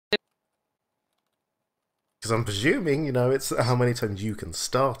Because I'm presuming, you know, it's how many times you can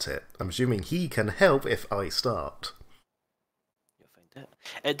start it. I'm assuming he can help if I start. You'll find out.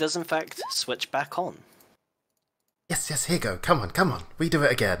 It does, in fact, switch back on. Yes, yes, here you go. Come on. Redo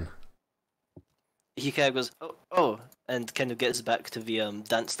it again. He kind of goes, oh, and kind of gets back to the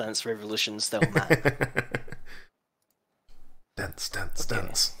Dance Dance Revolution style map. Dance. Okay.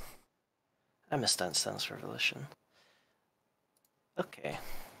 I miss Dance Dance Revolution. Okay.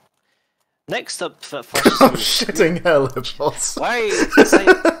 Next up, that flashes Oh, on the shitting hell, Ipos. Why is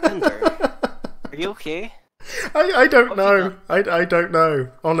that Tinder? Are you okay? I don't know. I don't know.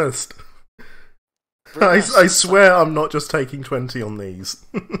 Honest. I swear I'm not just taking 20 on these.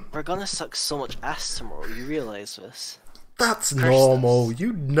 We're gonna suck so much ass tomorrow, you realise this? That's normal.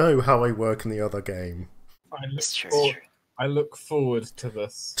 You know how I work in the other game. I look forward to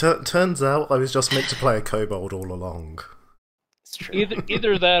this. Turns out I was just meant to play a kobold all along. It's true.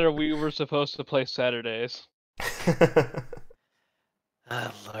 Either that or we were supposed to play Saturdays.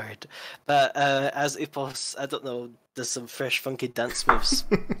 Oh lord. But as Ipos, I don't know, there's some fresh funky dance moves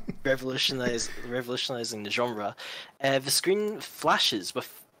revolutionizing the genre. The screen flashes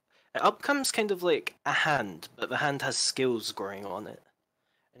with up comes kind of like a hand, but the hand has scales growing on it.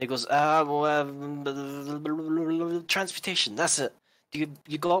 And it goes, transmutation, that's it.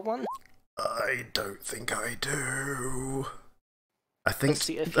 You got one? I don't think I do. I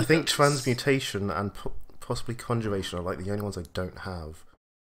think transmutation and possibly conjuration are like the only ones I don't have.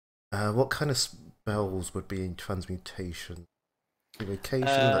 What kind of spells would be in transmutation? Evocation,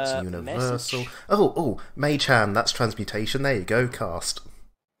 that's universal. Message. Oh, Mage Hand, that's transmutation. There you go, cast.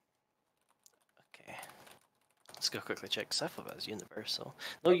 Okay. Let's go quickly check, because I thought that was universal.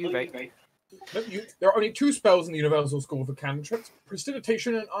 No, you're right. No, there are only 2 spells in the Universal School for cantrips: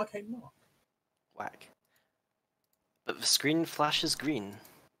 Prestidigitation and Arcane Mark. Whack. But the screen flashes green.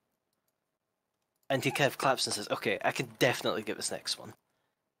 And he kind of claps and says, okay, I can definitely get this next one.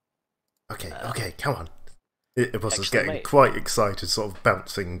 Okay, come on. Ipos is Actually, getting quite excited, sort of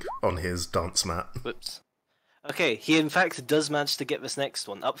bouncing on his dance mat. Whoops. Okay, he in fact does manage to get this next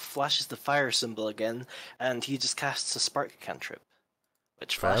one. Up flashes the fire symbol again, and he just casts a spark cantrip,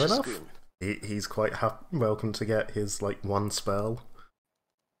 which Fair flashes enough. green. He's quite welcome to get his, like, one spell.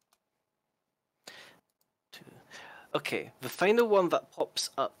 Okay, the final one that pops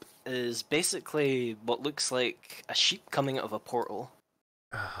up is basically what looks like a sheep coming out of a portal.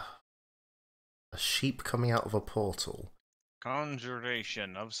 A sheep coming out of a portal.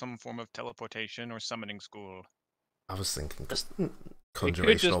 Conjuration of some form of teleportation or summoning school. I was thinking It conjuration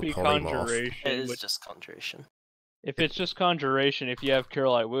could just or be polymorph. conjuration. It is just conjuration. If it's just conjuration, if you have Cure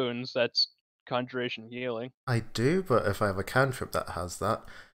Light Wounds, that's conjuration healing. I do, but if I have a cantrip that has that...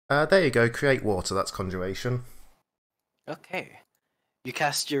 there you go, create water, that's conjuration. Okay. You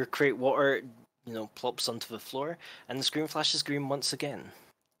cast your create water, plops onto the floor, and the screen flashes green once again.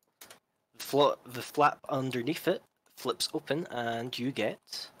 The flap underneath it flips open, and you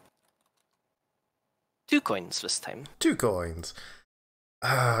get 2 coins this time. 2 coins.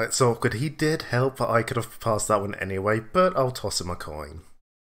 It's awkward. He did help, but I could have passed that one anyway, but I'll toss him a coin.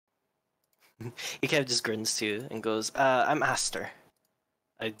 He kind of just grins to you and goes, I'm Aster.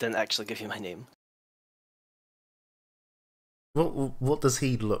 I didn't actually give you my name. What does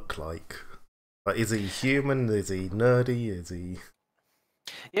he look like? Like, is he human? Is he nerdy? Is he...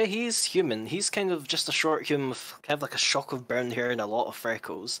 Yeah, he's human. He's kind of just a short human with kind of like a shock of brown hair and a lot of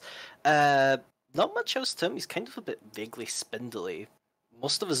freckles. Not much else to him. He's kind of a bit vaguely spindly.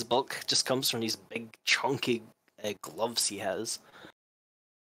 Most of his bulk just comes from these big, chunky gloves he has.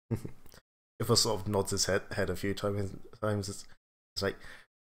 If I sort of nods his head a few times, it's like,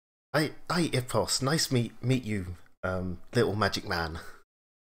 "Hi, Ipos. Nice meet you, little magic man."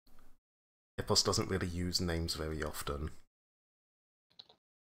 Ipos doesn't really use names very often.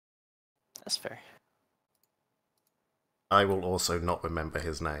 That's fair. I will also not remember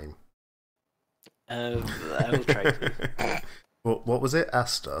his name. I will try to. What was it?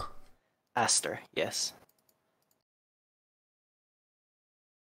 Aster? Aster, yes.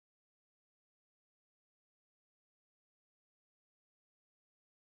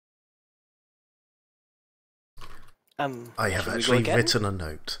 I have actually written a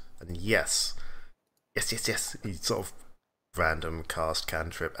note, and yes. He sort of random cast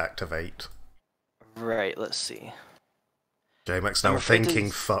cantrip activate. Right, let's see. J-Max now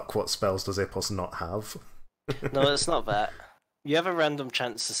thinking, fuck, what spells does Ipos not have? No, it's not that. You have a random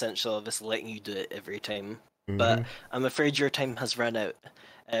chance, essentially, of us letting you do it every time. But I'm afraid your time has run out.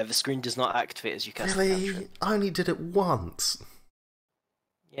 The screen does not activate as you cast the cantrip. Really? I only did it once.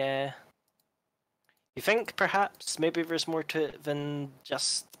 Yeah. You think perhaps maybe there's more to it than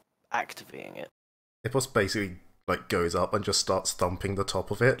just activating it? Ipos basically like goes up and just starts thumping the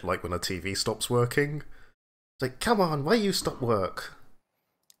top of it, like when a TV stops working. It's like, come on, why you stop work?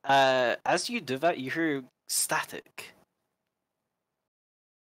 As you do that, you hear static.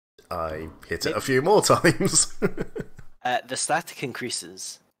 I hit it a few more times. The static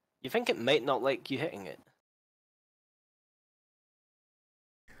increases. You think it might not like you hitting it.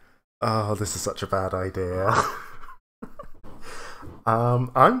 Oh, this is such a bad idea.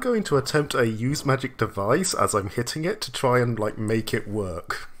 I'm going to attempt a use magic device as I'm hitting it to try and like make it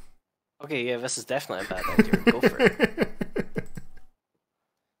work. Okay, yeah, this is definitely a bad idea. Go for it.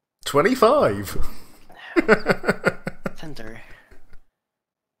 25. Tinder.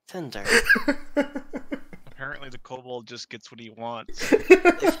 Apparently, the kobold just gets what he wants.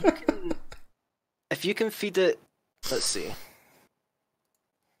 If you can feed it, let's see.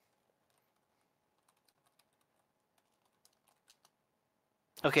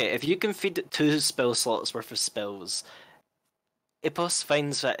 Okay, if you can feed it 2 spell slots worth of spells, Ipos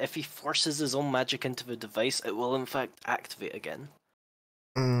finds that if he forces his own magic into the device, it will in fact activate again.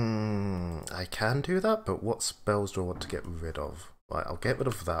 I can do that, but what spells do I want to get rid of? Right, I'll get rid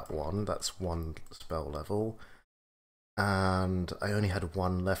of that one. That's 1 spell level. And I only had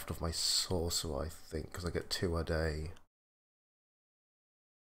 1 left of my sorcerer, I think, because I get 2 a day.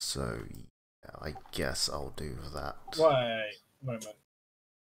 So, yeah, I guess I'll do that. Wait a moment.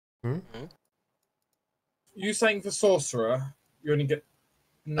 Hmm? You saying for sorcerer, you only get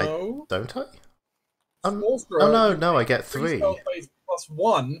Don't I? Sorcerer, oh no, I get 3. Spell phase plus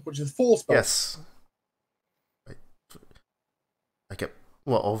 1, which is 4 spells. Yes. I get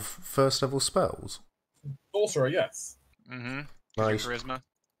what of first level spells? Sorcerer, yes. Mm-hmm. My Charisma.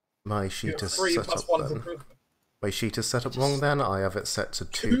 My sheet is 3 set plus up 1 then. improvement. My sheet is set up wrong then. I have it set to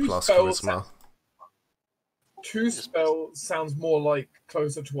 2 2 plus spells charisma. 2 spells sounds more like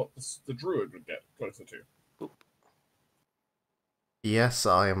closer to what the druid would get closer to. Yes,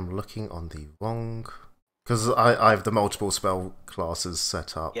 I am looking on the wrong, because I have the multiple spell classes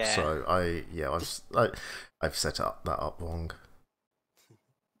set up. Yeah. So I've set that up wrong.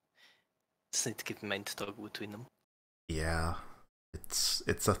 Just need to keep in mind to toggle between them. Yeah, it's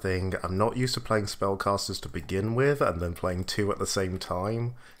a thing. I'm not used to playing spellcasters to begin with, and then playing 2 at the same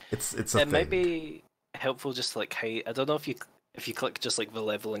time. It's a thing. It might be helpful just to like hide. I don't know if you click just like the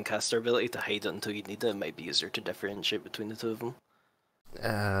level and caster ability to hide it until you need it. It might be easier to differentiate between the 2 of them.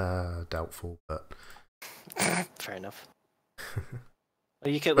 Doubtful, but fair enough.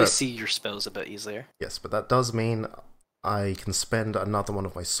 Well, you can at least see your spells a bit easier. Yes, but that does mean I can spend another one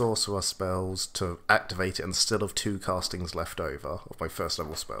of my sorcerer spells to activate it instead of 2 castings left over of my first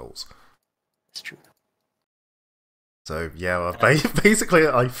level spells. That's true. So yeah, basically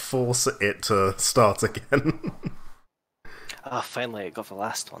I force it to start again. Ah, finally I got the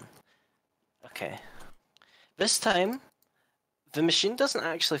last one. Okay. This time, the machine doesn't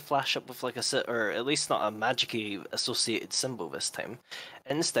actually flash up with like or at least not a magic-y associated symbol this time.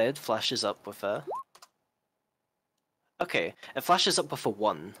 It instead flashes up with a... Okay, it flashes up with a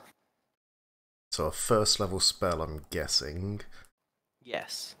 1. So a first level spell, I'm guessing.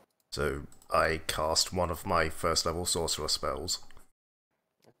 Yes. So I cast one of my first level sorcerer spells.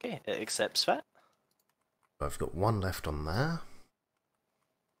 Okay, it accepts that. I've got 1 left on there.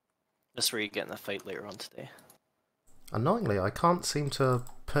 This is where you get in a fight later on today. Annoyingly, I can't seem to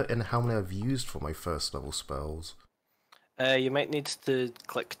put in how many I've used for my first level spells. You might need to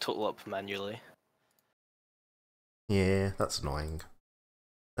click total up manually. Yeah, that's annoying.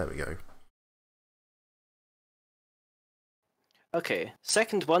 There we go. Okay,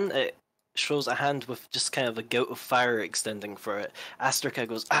 second one, it shows a hand with just kind of a gout of fire extending for it. Asterka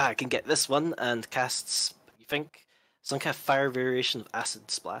goes, I can get this one, and casts, you think, some kind of fire variation of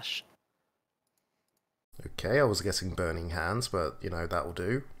acid splash. Okay, I was guessing burning hands, but you know, that'll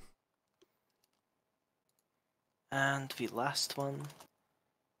do. And the last one.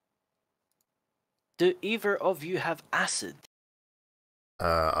 Do either of you have acid?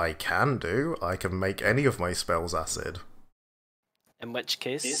 I can do. I can make any of my spells acid. In which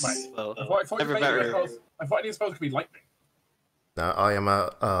case, Right. well, I thought any spells could be lightning. Now, I am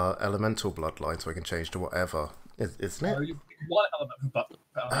a elemental bloodline, so I can change to whatever. Isn't it? You pick one element, but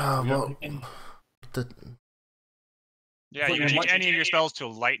you don't pick any. Yeah, you can change any of your spells to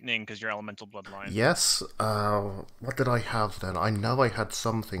lightning because you're elemental bloodline. Yes. What did I have then? I know I had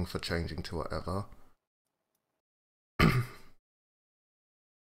something for changing to whatever.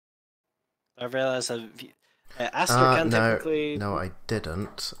 I realize Aster can technically... No, I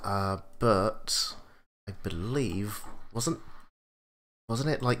didn't. But I believe wasn't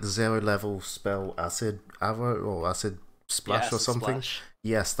it like 0 level spell acid arrow or acid splash or something? Splash.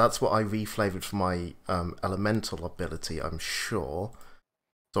 Yes, that's what I reflavored for my elemental ability, I'm sure.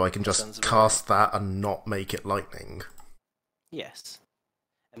 So I can just cast that and not make it lightning. Yes.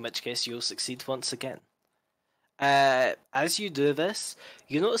 In which case you'll succeed once again. As you do this,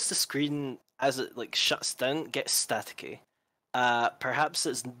 you notice the screen, as it like shuts down, gets staticky. Perhaps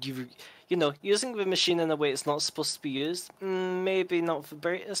it's you know, using the machine in a way it's not supposed to be used. Maybe not the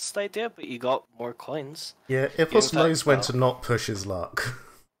greatest idea, but you got more coins. Yeah, Ipos knows when to not push his luck.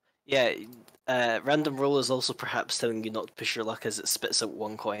 Yeah, random roll is also perhaps telling you not to push your luck as it spits out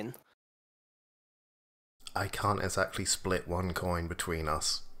 1 coin. I can't exactly split 1 coin between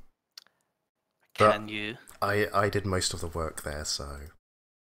us. Can you? I did most of the work there, so...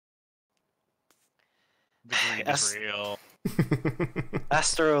 The greed is real.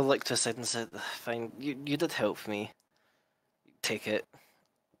 Astro looked to his side and said, "Fine, you did help me. Take it.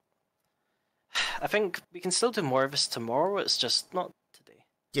 I think we can still do more of this tomorrow, it's just not today."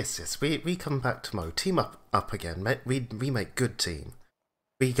 Yes, we come back tomorrow. Team up again. We make good team.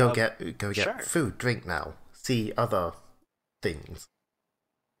 We go get sure. food, drink now. See other things.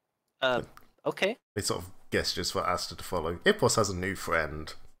 Okay. They sort of gestures for Asta to follow. Ipos has a new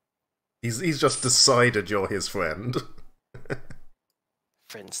friend. He's just decided you're his friend.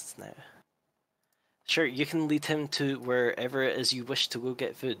 Friends now. Sure, you can lead him to wherever it is you wish to go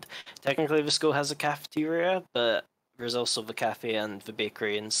get food. Technically, the school has a cafeteria, but there's also the cafe and the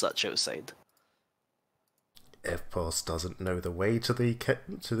bakery and such outside. Ipos doesn't know the way to the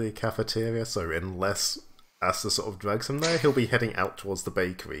cafeteria, so unless Asta sort of drags him there, he'll be heading out towards the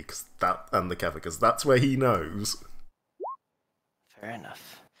bakery and the cafe, because that's where he knows. Fair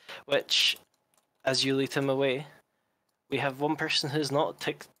enough. Which, as you lead him away, we have one person who's not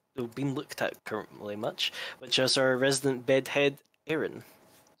been looked at currently much, which is our resident bedhead, Aaron.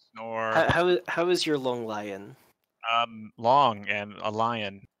 Snore. How is your long lion? Long and a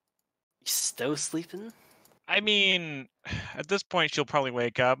lion. You still sleeping? I mean, at this point, she'll probably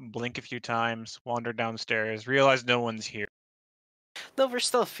wake up, blink a few times, wander downstairs, realize no one's here. No, there's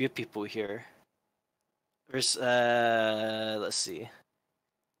still a few people here. There's, let's see.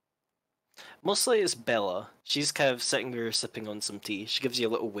 Mostly it's Bella. She's kind of sitting there sipping on some tea. She gives you a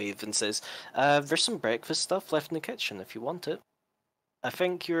little wave and says, there's some breakfast stuff left in the kitchen if you want it. I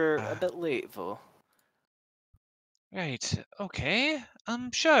think you're a bit late, though. Right, okay.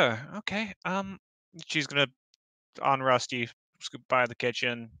 Sure, okay. She's gonna, on Rusty, scoop by the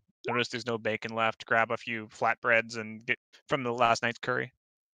kitchen, notice there's no bacon left, grab a few flatbreads and get from the last night's curry.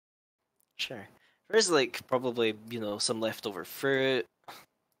 Sure. There's, like, probably, you know, some leftover fruit.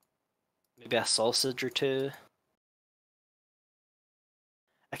 Maybe a sausage or 2.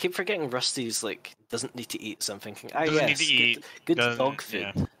 I keep forgetting Rusty's, like, doesn't need to eat, so I'm thinking, Doesn't need to eat. Good dog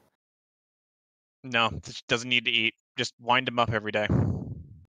food. Yeah. No, doesn't need to eat. Just wind him up every day.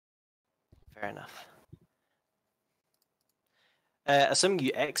 Fair enough. Assuming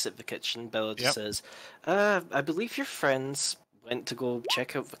you exit the kitchen, Bella just says, I believe your friends went to go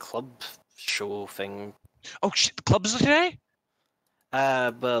check out the club show thing. Oh shit, the club's today?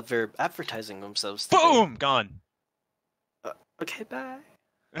 Well, they're advertising themselves today. Boom! Gone. Okay, bye.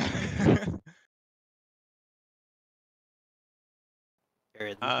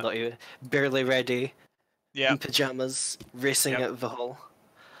 Not even, barely ready. Yeah. In pajamas, racing out of the hall.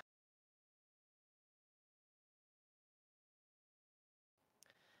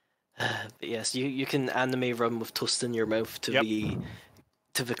 But yes, you can anime run with toast in your mouth to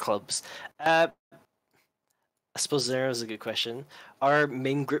the clubs. I suppose there is a good question. Are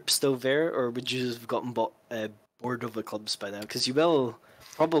main group still there, or would you have gotten bored of the clubs by now? Because you will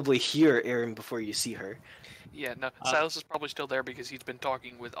probably hear Erin before you see her. Yeah, no, Silas is probably still there because he's been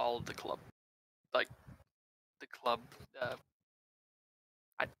talking with all of the club, like, the club,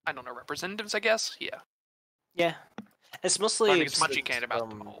 I don't know, representatives, I guess? Yeah. Yeah. It's mostly... Learning as much you can about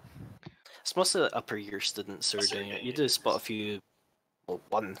them all. It's mostly like upper year students who are doing it. You do spot a few, well,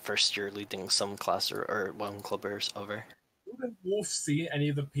 one first year leading some class or one club or other. Did Wolf see any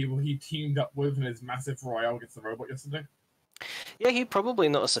of the people he teamed up with in his massive royale against the robot yesterday? Yeah, he probably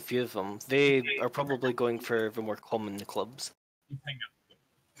noticed a few of them. They are probably going for the more common clubs.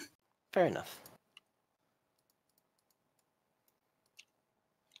 Fair enough.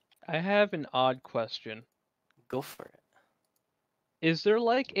 I have an odd question. Go for it. Is there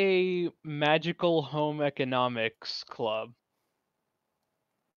like a magical home economics club?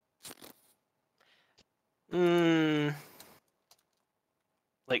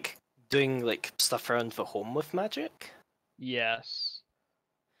 Like doing like stuff around the home with magic? Yes.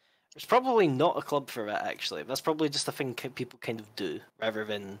 There's probably not a club for that, actually. That's probably just a thing people kind of do, rather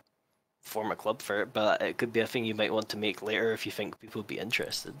than form a club for it, but it could be a thing you might want to make later if you think people would be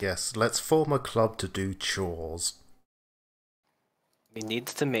interested. Yes, let's form a club to do chores. We need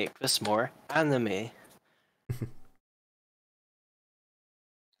to make this more anime.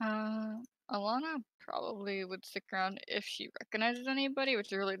 Alana probably would stick around if she recognizes anybody,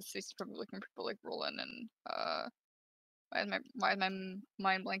 which is really just she's probably looking for people like Roland and why is my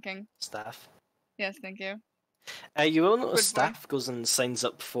mind blanking? Staff. Yes, thank you. You will Good notice boy. Staff goes and signs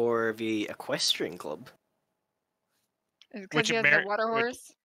up for the equestrian club. Is it Which because he has the water horse?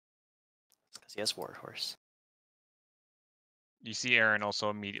 It's because he has War Horse. You see Aaron also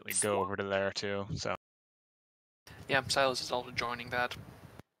immediately go over to there too. So Yeah, Silas is also joining that.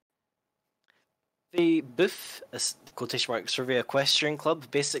 The booth, quotation marks, for the equestrian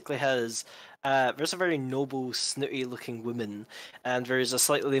club basically has there's a very noble, snooty-looking woman, and there's a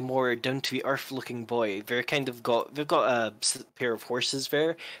slightly more down-to-earth looking boy. They've got a pair of horses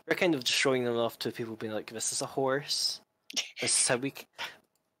there. They're kind of just showing them off to people, being like, "This is a horse. This is how we.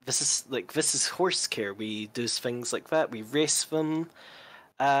 This is horse care. We do things like that. We race them."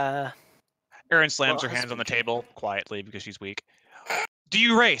 Erin slams her hands on the table quietly because she's weak. Do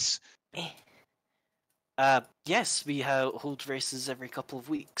you race? Yes, we hold races every couple of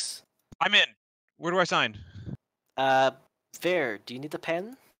weeks. I'm in. Where do I sign? There. Do you need a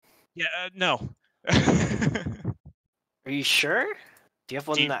pen? Yeah, no. Are you sure? Do you have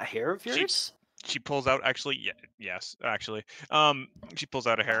one in that hair of yours? She pulls out, yes, actually. She pulls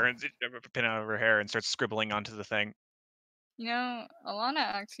out a pin out of her hair and starts scribbling onto the thing. You know, Alana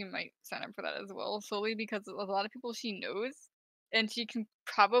actually might sign up for that as well, solely because of a lot of people she knows, and she can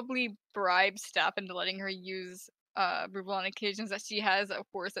probably bribe staff into letting her use Ruble on occasions that she has a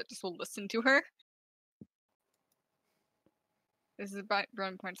horse that just will listen to her. This is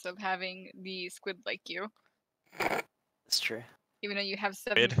brownie points of having the squid like you. That's true. Even though you have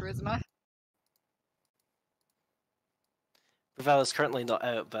 7 charisma. Ravel is currently not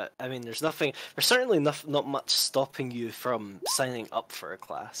out, but I mean, there's certainly not much stopping you from signing up for a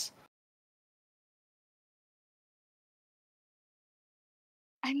class.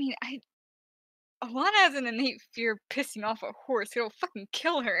 I mean, Alana has an innate fear of pissing off a horse. It'll fucking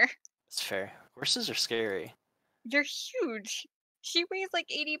kill her. That's fair. Horses are scary. They're huge. She weighs like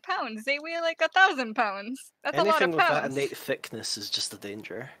 80 pounds. They weigh like 1,000 pounds. That's a lot of Anything with that pounds. innate thickness is just a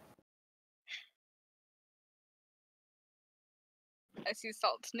danger. I see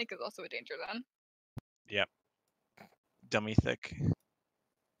salt snake is also a danger then. Yep. Dummy thick.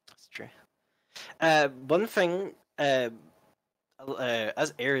 That's true. One thing, as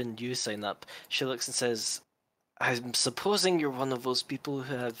Erin, you sign up, she looks and says, "I'm supposing you're one of those people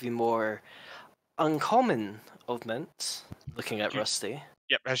who have the more uncommon augment." Looking at Rusty.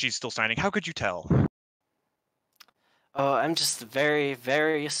 Yep, as she's still signing. How could you tell? Oh, I'm just very,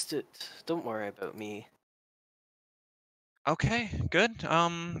 very astute. Don't worry about me. Okay, good.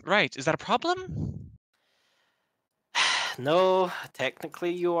 Right. Is that a problem? No,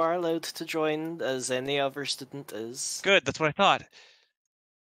 technically you are allowed to join, as any other student is. Good, that's what I thought.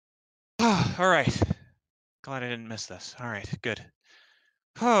 All right. Glad I didn't miss this. All right, good.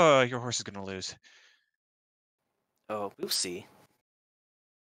 Oh, your horse is gonna lose. Oh, we'll see.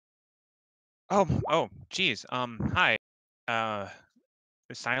 Oh, geez. Hi.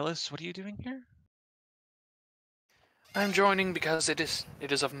 Silas, what are you doing here? I'm joining because it is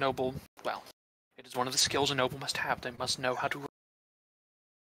of noble. Well, it is one of the skills a noble must have. They must know how to. Of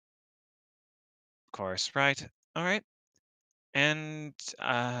course, right. All right. And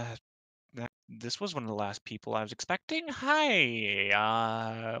this was one of the last people I was expecting.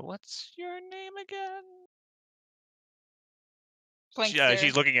 Hi. What's your name again?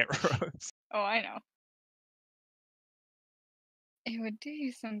 She's looking at Rose. Oh, I know. It would do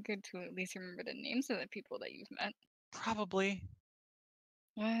you some good to at least remember the names of the people that you've met. Probably.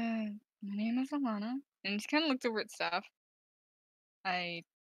 My name is Alana, and she kind of looks over at staff. I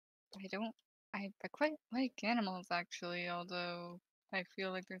quite like animals actually, although I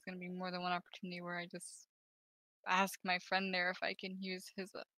feel like there's gonna be more than one opportunity where I just ask my friend there if I can use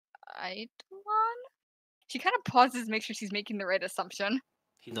his Eidolon. She kind of pauses to make sure she's making the right assumption.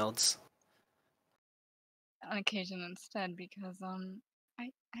 He nods. On occasion instead, because I'm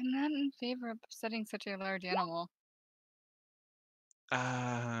not in favor of upsetting such a large animal.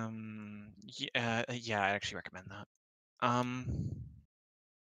 Yeah, I actually recommend that.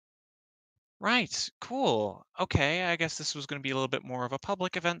 Right, cool. Okay, I guess this was going to be a little bit more of a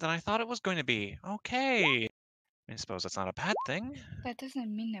public event than I thought it was going to be. Okay. I suppose that's not a bad thing. That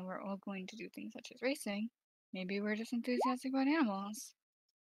doesn't mean that we're all going to do things such as racing. Maybe we're just enthusiastic about animals.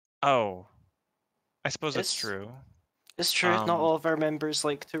 Oh, I suppose that's true. It's true, not all of our members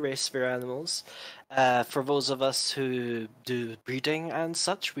like to race their animals. For those of us who do breeding and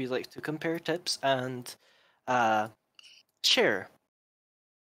such, we like to compare tips and share.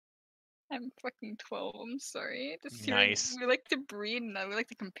 I'm fucking 12, I'm sorry. Nice. We like to breed and we like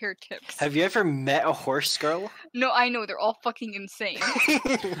to compare tips. Have you ever met a horse girl? No, I know, they're all fucking insane.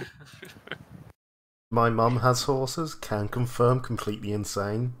 My mum has horses, can confirm, completely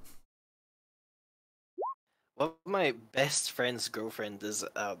insane. One of my best friend's girlfriend is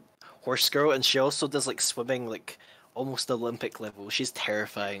a horse girl, and she also does like swimming, like almost Olympic level. She's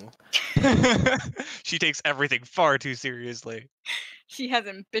terrifying. She takes everything far too seriously. She has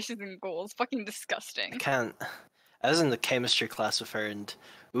ambitions and goals. Fucking disgusting. I can't. I was in the chemistry class with her, and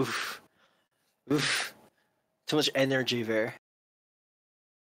oof, too much energy there.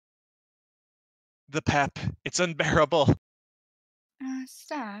 The pep, it's unbearable.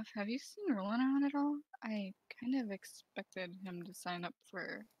 Staff, have you seen Roland around at all? I kind of expected him to sign up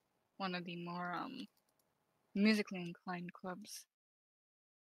for one of the more musically inclined clubs.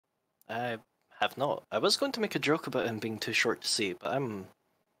 I have not. I was going to make a joke about him being too short to see, but I'm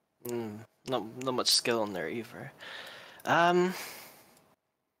not much skill in there either.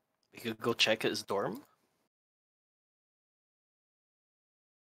 We could go check at his dorm.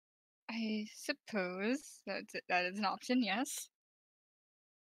 I suppose that is an option, yes.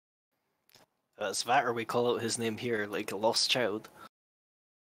 It's that, or we call out his name here, like a lost child.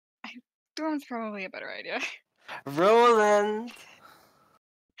 Dorm's probably a better idea. Roland!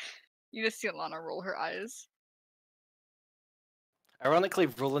 You just see Alana roll her eyes. Ironically,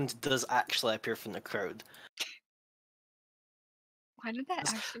 Roland does actually appear from the crowd. Why did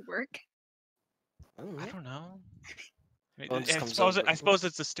that actually work? I don't know. Well, I suppose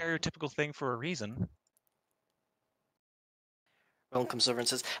it's a stereotypical thing for a reason. Roland comes over and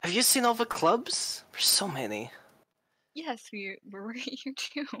says, "Have you seen all the clubs? There's so many." Yes, we're right here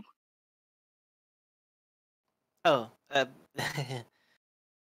too. Oh, have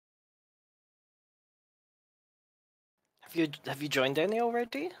you joined any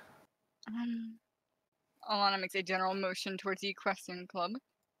already? Alana makes a general motion towards the Equestrian Club,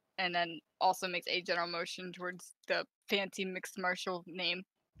 and then also makes a general motion towards the fancy mixed martial name.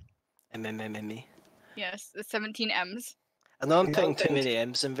 MMMME. Yes, the 17 M's. I know I'm putting too many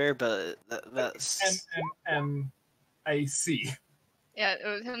M's in there, but that's... MMMAC. Yeah, it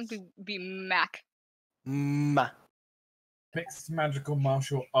would have to be MAC. Mixed Magical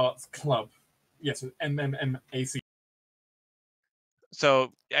Martial Arts Club. Yes, MMMAC.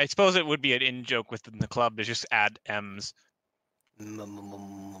 So I suppose it would be an in-joke within the club to just add M's.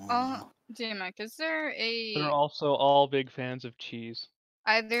 J-Mac, is there a... They're also all big fans of cheese.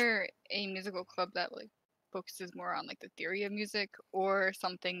 Either a musical club that like focuses more on like the theory of music, or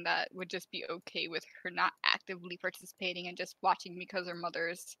something that would just be okay with her not actively participating and just watching because her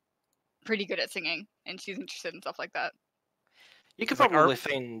mother's pretty good at singing and she's interested in stuff like that. You could probably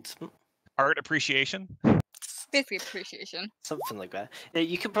find art appreciation. Basically appreciation. Something like that. Yeah,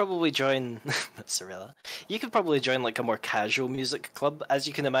 you could probably join mozzarella. You could probably join like a more casual music club, as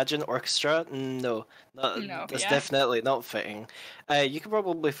you can imagine. Orchestra? No, that's definitely not fitting. You could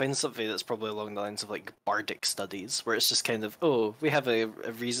probably find something that's probably along the lines of like bardic studies, where it's just kind of, oh, we have a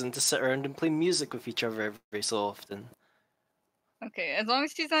reason to sit around and play music with each other every so often. Okay, as long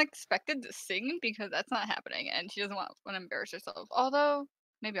as she's not expected to sing, because that's not happening, and she doesn't want to embarrass herself. Although,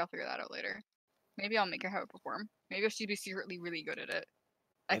 maybe I'll figure that out later. Maybe I'll make her have it perform. Maybe she'd be secretly really good at it.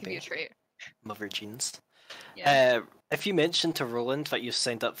 That could be a trait. Mother genes. Yeah. If you mention to Roland that you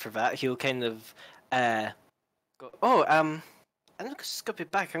signed up for that, he'll kind of go, oh, I'm just gonna be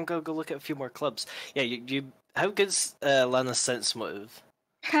back. I'm gonna go look at a few more clubs. Yeah, you how good's Lana's sense motive?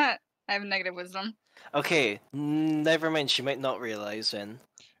 I have negative wisdom. Okay, never mind. She might not realize then.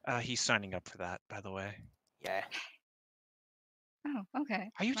 He's signing up for that, by the way. Yeah. Oh,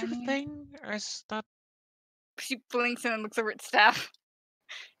 okay. Are you doing the thing, or is that... She blinks and looks over at staff.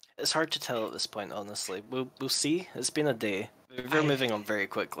 It's hard to tell at this point, honestly. We'll see. It's been a day. We're moving on very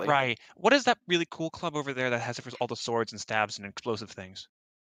quickly. Right. What is that really cool club over there that has all the swords and stabs and explosive things?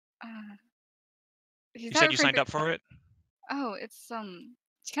 You said you signed up for it? Oh, it's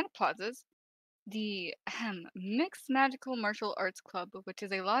she kind of pauses. The Mixed Magical Martial Arts Club, which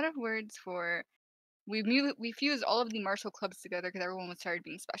is a lot of words for... We fused all of the martial clubs together because everyone was tired of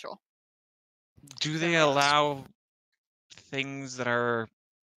being special. Do they allow things that are...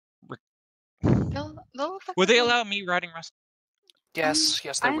 Would they allow me riding Rust? Yes,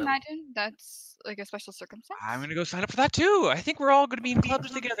 they I will. imagine that's like a special circumstance. I'm going to go sign up for that too. I think we're all going to be in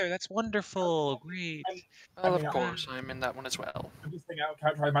clubs together. That's wonderful. Great. Well, of course, I'm in that one as well. I'm just thinking out of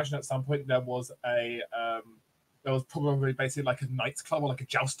character. I imagine at some point there was a there was probably basically like a knights club or like a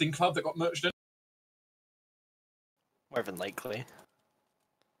jousting club that got merged in. More than likely.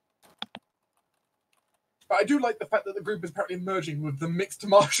 But I do like the fact that the group is apparently merging with the mixed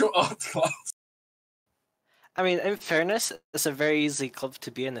martial arts class. I mean, in fairness, it's a very easy club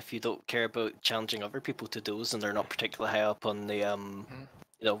to be in if you don't care about challenging other people to duels and they're not particularly high up on the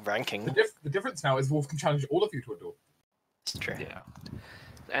ranking. The difference now is Wolf can challenge all of you to a duel. It's true. Yeah.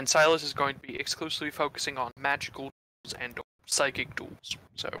 And Silas is going to be exclusively focusing on magical duels and psychic duels.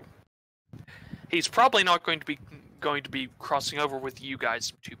 So he's probably not going to be crossing over with you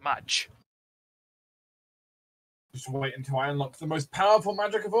guys too much. Just wait until I unlock the most powerful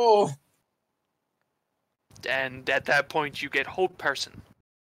magic of all. And at that point, you get hold person.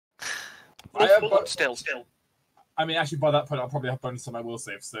 Still. I mean, actually, by that point, I'll probably have bonus on my will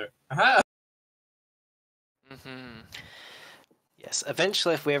save. So, aha! Yes,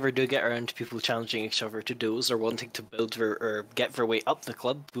 eventually, if we ever do get around to people challenging each other to duels or wanting to build or get their way up the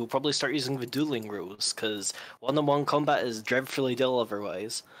club, we'll probably start using the dueling rules, because one-on-one combat is dreadfully dull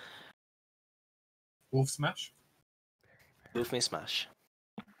otherwise. Wolf smash? Wolf may smash.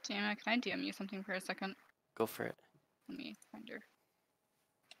 Damn, can I DM you something for a second? Go for it. Let me find her.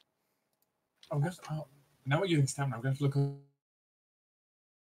 Now we're using stamina, I'm going to look at...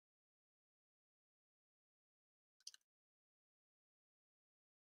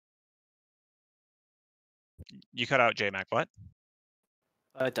 You cut out JMac, what?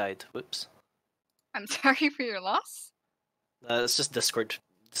 I died. Whoops. I'm sorry for your loss. It's just Discord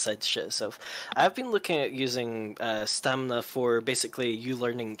decides to shit itself. I've been looking at using stamina for basically you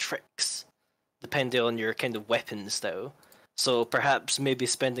learning tricks, depending on your kind of weapon style. So perhaps maybe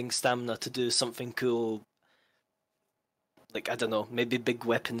spending stamina to do something cool, like, I don't know, maybe big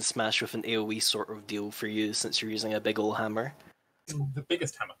weapon smash with an AoE sort of deal for you since you're using a big old hammer. The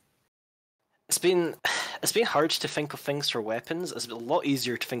biggest hammer. It's been hard to think of things for weapons. It's been a lot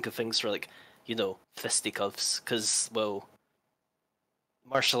easier to think of things for, like, fisticuffs, because, well,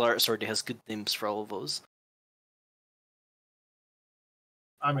 martial arts already has good names for all of those.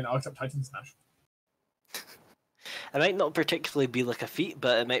 I mean, I'll accept Titan Smash. It might not particularly be like a feat,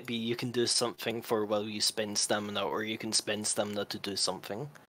 but it might be you can do something for while you spend stamina, or you can spend stamina to do something.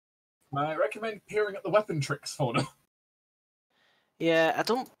 I recommend peering at the weapon tricks folder. Yeah, I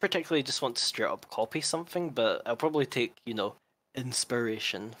don't particularly just want to straight up copy something, but I'll probably take,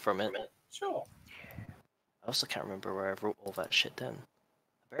 inspiration from it. Sure. I also can't remember where I wrote all that shit down.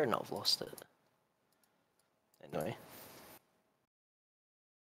 I better not have lost it. Anyway.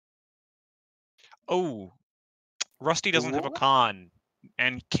 Oh, Rusty doesn't have a con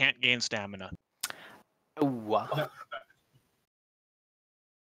and can't gain stamina. Oh, wow.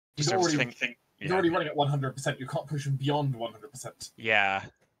 He's already running at 100%. You can't push him beyond 100%. Yeah.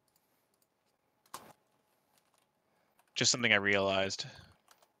 Just something I realized.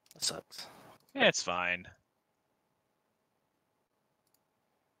 That sucks. Yeah, it's fine.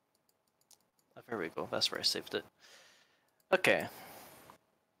 Oh, there we go. That's where I saved it. Okay.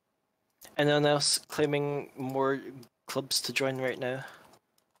 Anyone else claiming more clubs to join right now?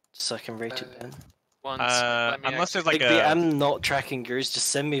 Just so I can write it down. Unless there's like Bigby, I'm not tracking yours. Just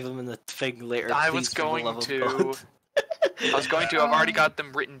send me them in the thing later. I was going to. I've already got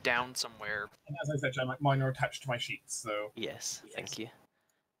them written down somewhere. And as I said, mine are attached to my sheets, so... Yes, thank you.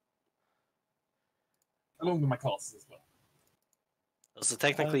 Along with my classes as well. So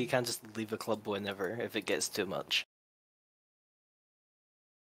technically you can't just leave a club whenever, if it gets too much.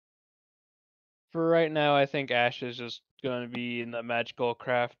 For right now, I think Ash is just going to be in the magical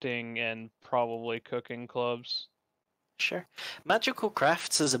crafting and probably cooking clubs. Sure. Magical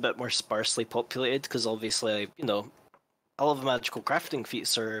crafts is a bit more sparsely populated, because obviously, all of the magical crafting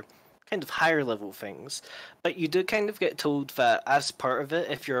feats are kind of higher level things. But you do kind of get told that as part of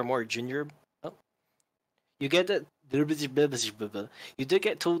it, if you're a more junior... you get it... You do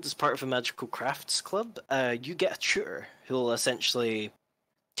get told as part of a magical crafts club, you get a tutor who will essentially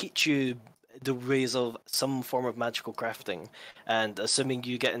teach you the ways of some form of magical crafting, and assuming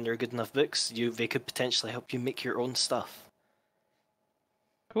you get in their good enough books, they could potentially help you make your own stuff.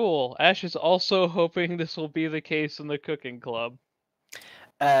 Cool. Ash is also hoping this will be the case in the cooking club.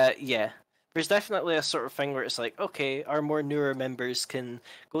 Yeah. There's definitely a sort of thing where it's like, okay, our more newer members can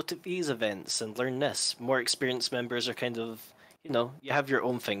go to these events and learn this. More experienced members are kind of, you have your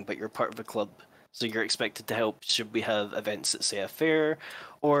own thing, but you're part of a club, so you're expected to help should we have events at, say, a fair,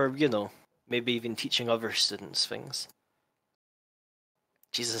 or, maybe even teaching other students things.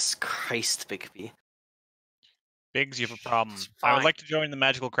 Jesus Christ, Bigby. Biggs, you have a problem. I would like to join the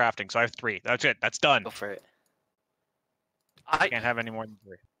magical crafting, so I have 3. That's it. That's done. Go for it. I can't have any more than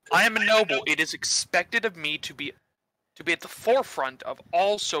 3. I am a noble. It is expected of me to be at the forefront of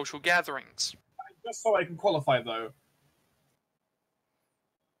all social gatherings. Just so I can qualify, though.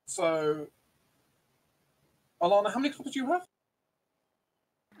 So, Alana, how many clubs do you have?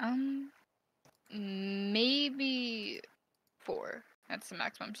 Maybe 4. That's the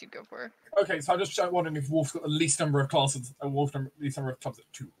maximum she'd go for. Okay, so I'm just wondering if Wolf's got the least number of classes, least number of clubs at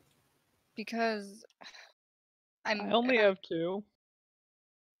 2. Because I only have 2.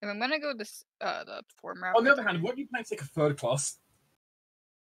 If I'm gonna go this the 4 route. On the other hand, wouldn't you plan to take a 3rd class?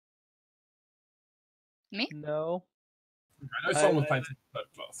 Me? No. I know someone was planning to take a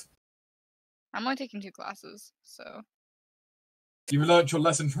 3rd class. I'm only taking 2 classes, so. You learned your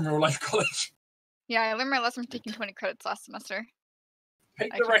lesson from real life college. Yeah, I learned my lesson from taking 20 credits last semester.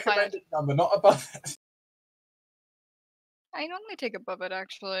 Take the recommended number, not above it. I normally take above it,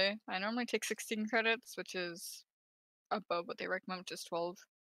 actually. I normally take 16 credits, which is above what they recommend, which is 12.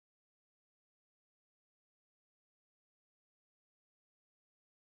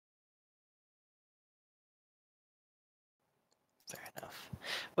 Fair enough.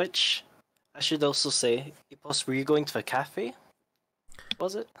 Which, I should also say, Ipos, were you going to a cafe?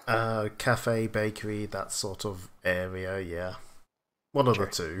 Was it? Cafe, bakery, that sort of area, yeah. One of the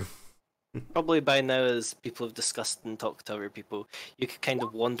two. Probably by now, as people have discussed and talked to other people, you could kind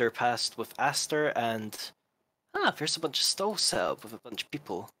of wander past with Aster and... there's a bunch of stalls set up with a bunch of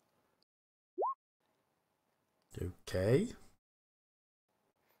people. Okay.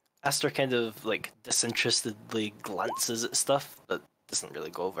 Aster kind of, like, disinterestedly glances at stuff, but doesn't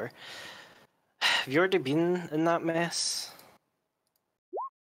really go over. Have you already been in that mess?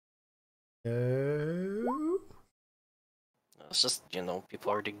 No. It's just, people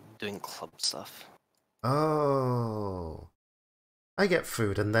already doing club stuff. Oh. I get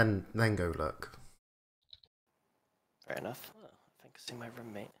food and then go look. Fair enough. Oh, I think I see my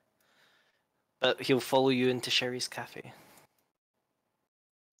roommate. But he'll follow you into Sherry's cafe.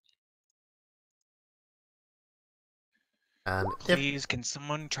 And please, can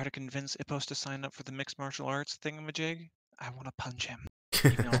someone try to convince Ipos to sign up for the mixed martial arts thingamajig? I want to punch him.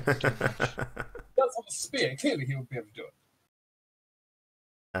 Even though I won't do much. That's on the spear. Clearly, he would be able to do it.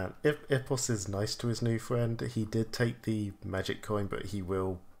 If Ipos is nice to his new friend, he did take the magic coin, but he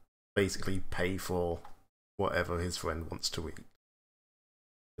will basically pay for whatever his friend wants to eat.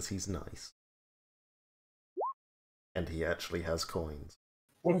 Because he's nice. And he actually has coins.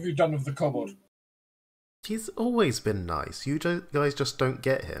 What have you done with the kobold? He's always been nice. You guys just don't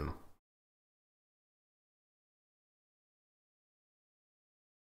get him.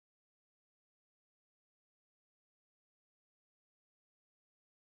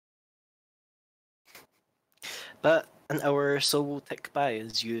 But an hour or so will tick by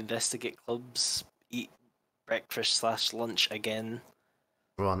as you investigate clubs, eat breakfast/lunch again.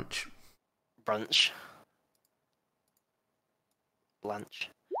 Brunch. Lunch.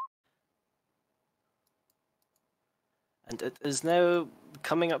 And it is now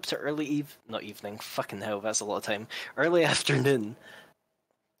coming up to not evening, fucking hell, that's a lot of time. Early afternoon.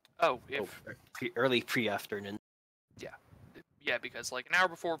 Early pre-afternoon. Yeah, because like an hour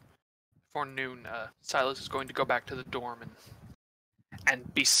before noon, Silas is going to go back to the dorm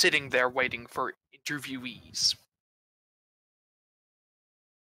and be sitting there waiting for interviewees.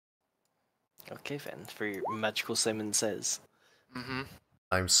 Okay then, for your magical Simon Says. Mm-hmm.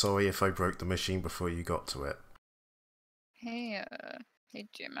 I'm sorry if I broke the machine before you got to it. Hey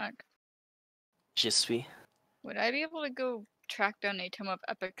J-Mac. Je suis. Would I be able to go track down a tome of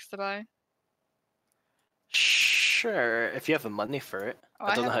epics to buy? Sure, if you have the money for it.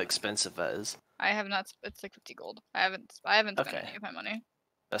 I don't know how haven't- expensive that is. I have not. It's like 50 gold. I haven't spent Okay. any of my money.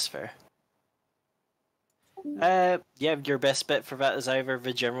 That's fair. Yeah, your best bet for that is either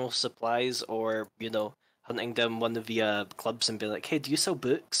the general supplies or, hunting down one of the clubs and be like, hey, do you sell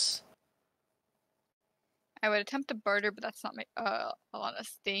books? I would attempt to barter, but that's not my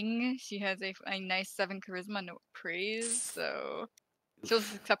Alana's thing. She has a nice 7 charisma, no praise, so she'll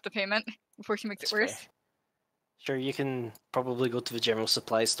just accept the payment before she makes That's it worse. fair. Sure, you can probably go to the general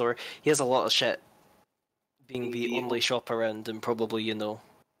supply store. He has a lot of shit, being the only shop around and probably,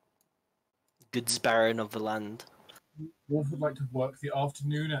 goods baron of the land. Wolf would like to work the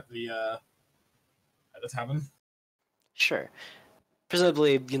afternoon at the tavern. Sure.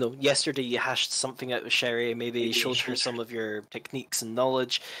 Presumably, yesterday you hashed something out with Sherry, maybe showed her some of your techniques and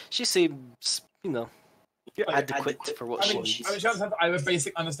knowledge. She seems, you're adequate for what she needs. I have a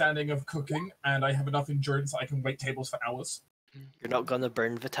basic understanding of cooking, and I have enough endurance that I can wait tables for hours. You're not gonna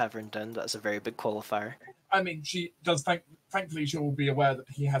burn the tavern down, that's a very big qualifier. I mean, she does, thankfully she will be aware that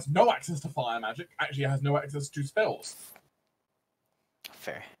he has no access to fire magic, actually has no access to spells.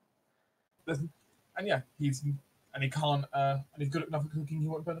 fair. And yeah, he's good enough at cooking. He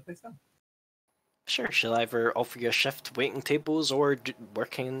won't burn the place down. Sure, she'll either offer you a shift waiting tables or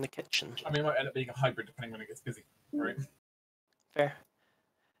working in the kitchen. I mean, it might end up being a hybrid depending when it gets busy, right? Fair.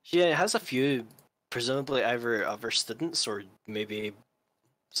 She has a few, presumably either other students or maybe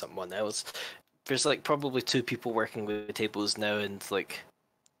someone else. There's like probably 2 people working with the tables now and like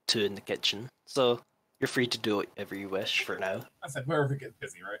 2 in the kitchen. So you're free to do whatever you wish for now. I said wherever it gets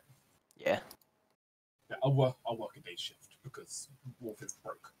busy, right? Yeah. Yeah, I'll work a day shift because Wolf is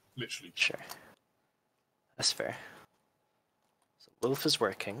broke, literally. Sure. That's fair. So Wolf is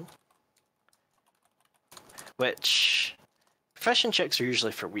working. Which profession checks are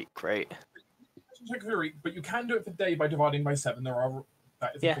usually for week, right? Check for a week, but you can do it for day by dividing by 7.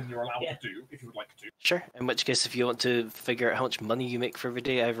 That is a thing you're allowed to do if you would like to. Sure. In which case, if you want to figure out how much money you make for every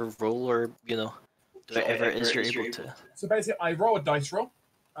day, either roll or do whatever it is you're able to. So basically, I roll a dice roll,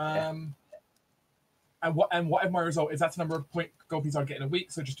 and whatever my result is, that's the number of gold pieces I get in a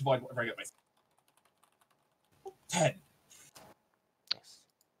week. So just divide whatever I get by 10. Nice.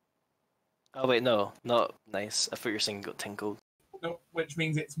 Oh wait, no, not nice. I thought you were saying you got 10 gold. No, which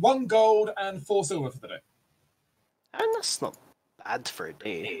means it's 1 gold and 4 silver for the day. And that's not bad for a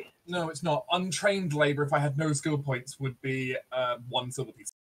day. No, it's not. Untrained labor, if I had no skill points, would be 1 silver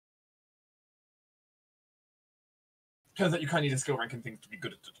piece. Turns out you kind of need a skill rank and things to be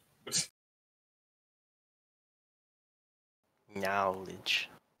good at it. But... Knowledge.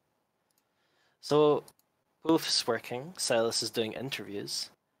 So, Wolf is working, Silas is doing interviews.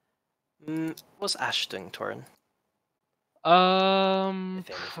 What's Ash doing, Torin?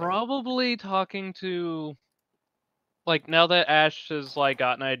 Probably talking to, like, now that Ash has like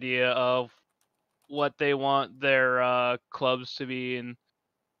got an idea of what they want their clubs to be and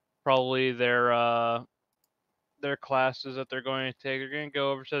probably their classes that they're going to take, they're going to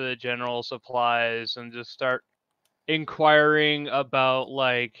go over to the general supplies and just start inquiring about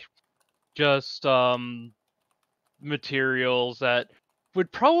like just materials that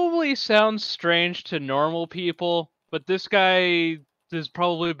would probably sound strange to normal people, but this guy has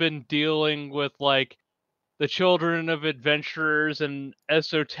probably been dealing with like the children of adventurers and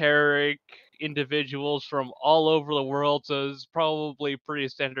esoteric individuals from all over the world, so it's probably pretty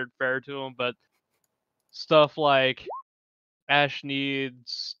standard fare to him. But stuff like Ash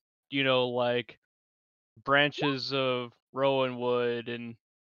needs, like branches of rowan wood and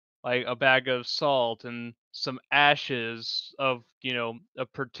like a bag of salt and some ashes of, a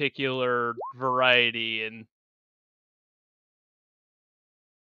particular variety and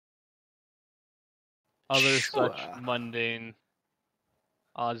other such mundane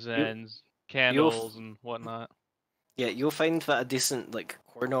odds and ends, candles and whatnot. Yeah, you'll find that a decent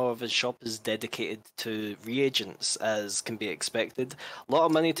corner of his shop is dedicated to reagents, as can be expected. A lot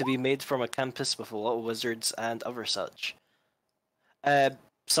of money to be made from a campus with a lot of wizards and other such.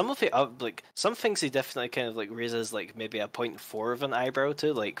 Some of it, some things he definitely kind of raises maybe a 0.4 of an eyebrow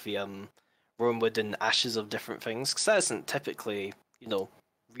to, like the wormwood and ashes of different things, because that isn't typically,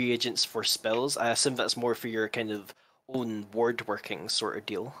 reagents for spells. I assume that's more for your kind of own ward working sort of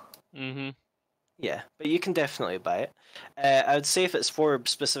deal. Mm-hmm. Yeah, but you can definitely buy it. I would say if it's for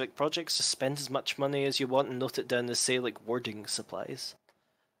specific projects, just spend as much money as you want and note it down as, say, warding supplies.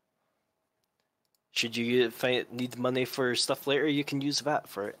 Should you need money for stuff later, you can use that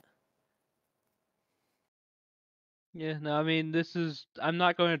for it. Yeah, no, I mean, I'm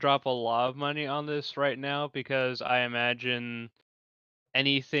not going to drop a lot of money on this right now because I imagine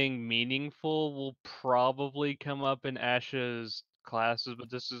anything meaningful will probably come up in Ash's classes, but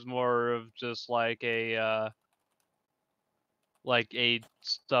this is more of just like a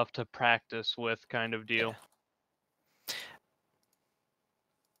stuff to practice with kind of deal. Yeah.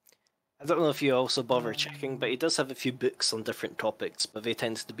 I don't know if you also bother checking, but he does have a few books on different topics, but they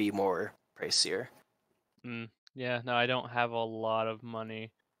tend to be more pricier. Yeah, no, I don't have a lot of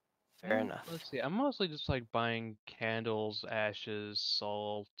money. Fair enough. Let's see, I'm mostly just buying candles, ashes,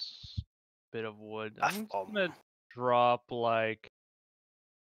 salt, bit of wood. I'm just gonna drop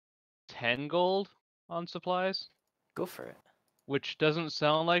 10 gold on supplies. Go for it. Which doesn't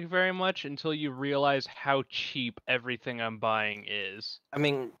sound like very much until you realize how cheap everything I'm buying is. I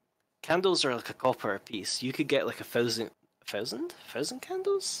mean, candles are a copper a piece. You could get 1,000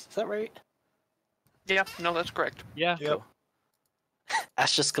 candles? Is that right? Yeah, no, that's correct. Yeah. Cool.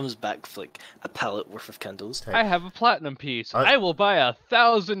 Ash just comes back with a pallet worth of candles. I have a platinum piece. I will buy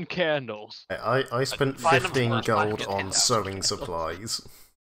 1,000 candles. I spent 15 gold on sewing supplies.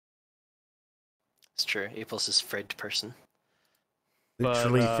 It's true. Ipos is Fred person.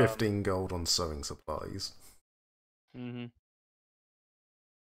 Literally 15 gold on sewing supplies. Mm-hmm.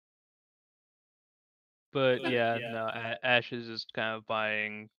 But yeah, no, Ash is just kind of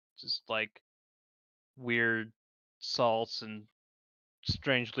buying just like weird salts and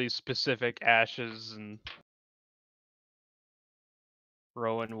strangely specific ashes and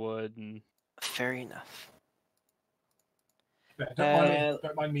rowan wood and. Fair enough. Yeah,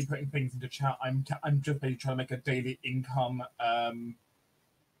 don't mind me putting things into chat. I'm just basically trying to make a daily income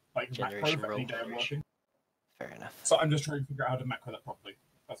like macro for any day I'm working. Fair enough. So I'm just trying to figure out how to macro that properly.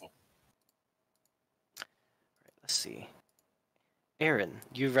 That's all. Right, let's see. Aaron,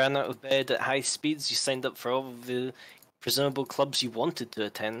 you ran out of bed at high speeds. You signed up for all of the presumable clubs you wanted to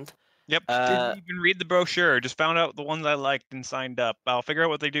attend. Yep. Didn't even read the brochure. Just found out the ones I liked and signed up. I'll figure out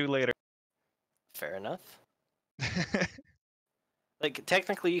what they do later. Fair enough. Like,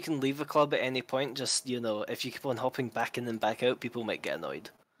 technically you can leave a club at any point, just, you know, if you keep on hopping back in and back out, people might get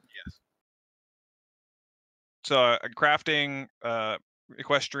annoyed. Yes. So, crafting,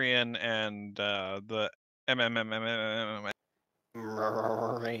 equestrian, and the MMMMMMM.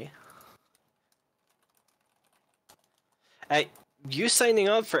 You signing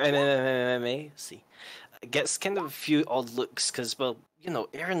up for MMA, see, gets kind of a few odd looks, because, well, you know,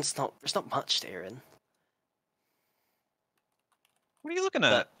 there's not much to Aaron. What are you looking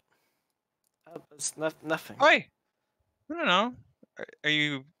at? It's nothing. Oi! I don't know. Are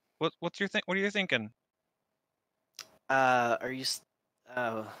you? What's your thing? What are you thinking? Are you?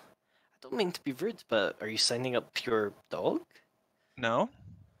 I don't mean to be rude, but are you signing up your dog? No.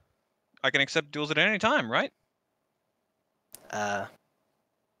 I can accept duels at any time, right?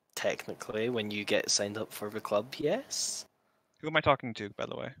 Technically, when you get signed up for the club, yes. Who am I talking to, by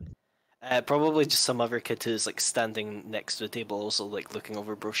the way? Probably just some other kid who's like standing next to the table, also like looking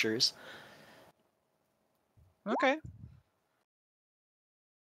over brochures. Okay.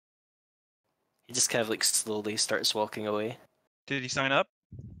 He just kind of like slowly starts walking away. Did he sign up?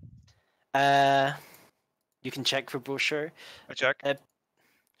 You can check for brochure. I check.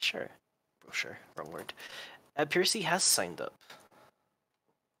 Sure. Brochure, wrong word. Piercy has signed up.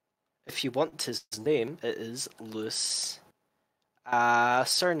 If you want his name, it is Lewis.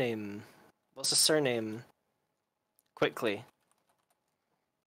 Surname. What's the surname? Quickly.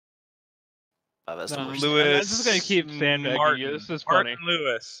 Oh, that's the worst. Lewis. I'm just gonna keep sandbagging you. This is funny. Martin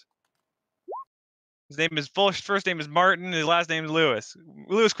Lewis. His name is first name is Martin. His last name is Lewis.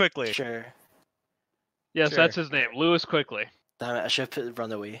 Lewis Quickly. Sure. Yes, Sure. that's his name. Lewis Quickly. Damn it! I should have put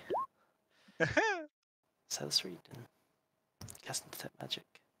Runaway. Is that what you're doing? Casting detect magic.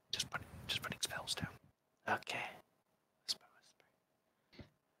 Just putting spells down. Okay.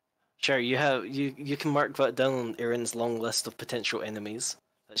 Sure, you can mark that down on Erin's long list of potential enemies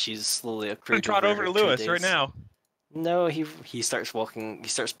that she's slowly accrued. I'm trot over to Lewis right now. No, he starts walking. He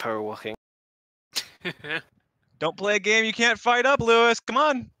starts power walking. Don't play a game you can't fight up, Lewis. Come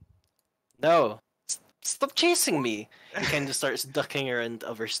on. No, stop chasing me. He kind of starts ducking around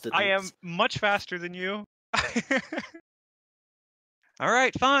other students. I am much faster than you. All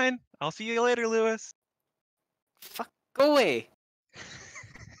right, fine. I'll see you later, Lewis. Fuck, go away.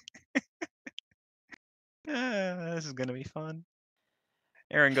 This is gonna be fun.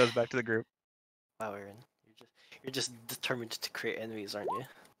 Aaron goes back to the group. Wow, Erin, you're just determined to create enemies, aren't you?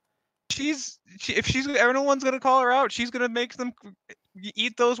 If everyone's gonna call her out, she's gonna make them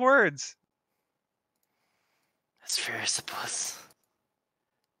eat those words. That's fair, I suppose.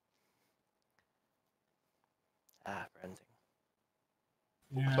 Branding.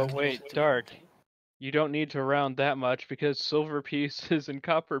 Yeah. But wait, Dart, you don't need to round that much because silver pieces and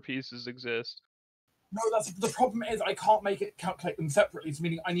copper pieces exist. No, that's the problem. Is I can't make it calculate them separately.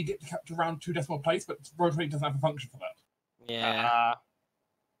 Meaning I need it to round 2 decimal place, but Road20 doesn't have a function for that. Yeah.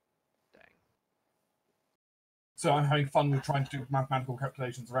 Dang. So I'm having fun with trying to do mathematical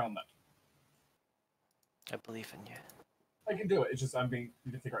calculations around that. I believe in you. I can do it. It's just need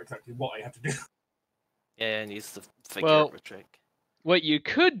to figure out exactly what I have to do. Yeah, it needs to figure out the trick. What you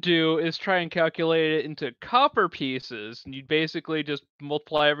could do is try and calculate it into copper pieces, and you'd basically just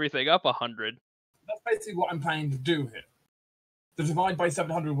multiply everything up 100. That's basically what I'm planning to do here. The divide by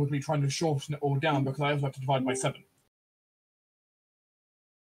 700 would be trying to shorten it all down because I also have to divide by 7.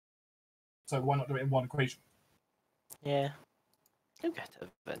 So why not do it in one equation? Yeah. You'll get it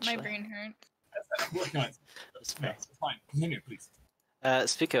eventually. My brain hurts. That's working on it. That's fair. It's fine. Continue, please.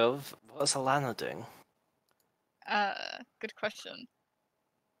 Speaking of, what's Alana doing? Good question.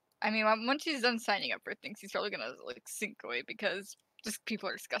 I mean, once she's done signing up for things, he's probably gonna like sink away because just people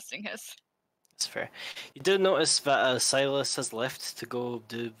are disgusting his. That's fair. You do notice that Silas has left to go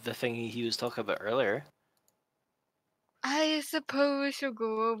do the thing he was talking about earlier. I suppose she'll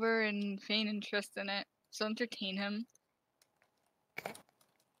go over and feign interest in it. She'll entertain him.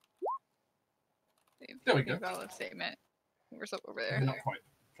 There we go. Valid statement. We're so over there. Not quite.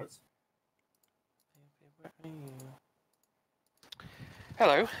 Close.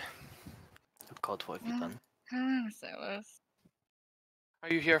 Hello. Oh God, what have you done? Silas.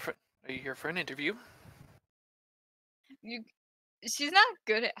 Are you here for an interview? She's not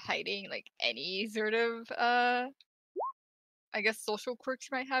good at hiding like any sort of I guess social quirks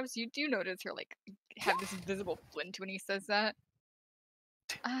she might have. So you do notice her like have this visible glint when he says that.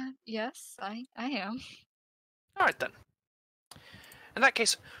 Yes, I am. All right then. In that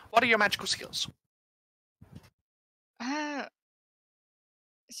case, what are your magical skills?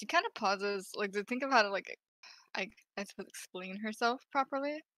 She kind of pauses, like to think of how to like I suppose explain herself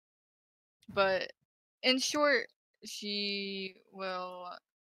properly. But in short, she will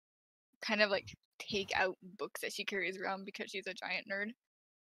kind of like take out books that she carries around because she's a giant nerd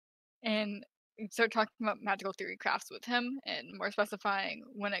and start talking about magical theory crafts with him, and more specifying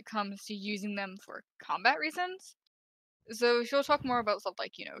when it comes to using them for combat reasons. So she'll talk more about stuff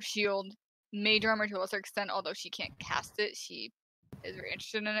like, shield, mage armor to a lesser extent, although she can't cast it. She is very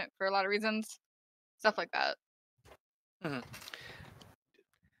interested in it for a lot of reasons. Stuff like that. Mm-hmm.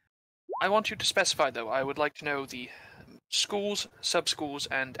 I want you to specify, though. I would like to know the schools, sub-schools,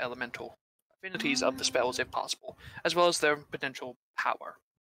 and elemental affinities of the spells, if possible, as well as their potential power,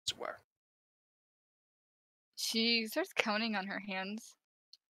 as it were. She starts counting on her hands.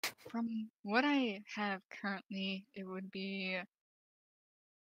 From what I have currently, it would be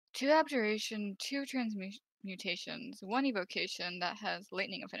 2 abjuration, 2 transmutations, 1 evocation that has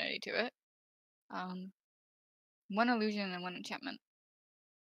lightning affinity to it, 1 illusion, and 1 enchantment.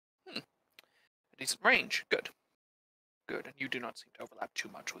 A decent range. Good. Good, and you do not seem to overlap too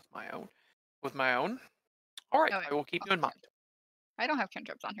much with my own. All right, I will keep you in mind. I don't have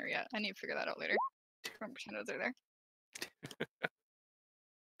cantrips on her yet. I need to figure that out later. Remember, shadows are there.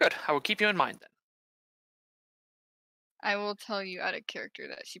 Good. I will keep you in mind then. I will tell you out of character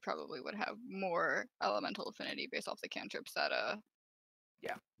that she probably would have more elemental affinity based off the cantrips that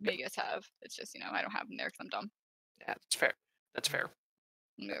Magus have. It's just I don't have them there because I'm dumb. Yeah, that's fair. That's fair.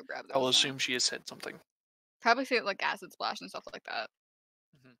 I'm gonna grab those. I will assume she has said something. Probably say it like acid splash and stuff like that.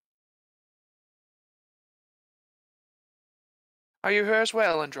 Mm-hmm. Are you here as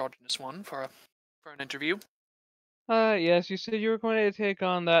well, androgynous one, for an interview? Yes, you said you were going to take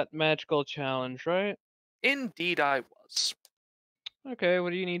on that magical challenge, right? Indeed I was. Okay, what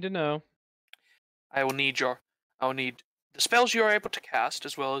do you need to know? I will need the spells you are able to cast,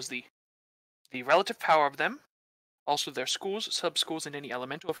 as well as the relative power of them, also their schools, sub-schools, and any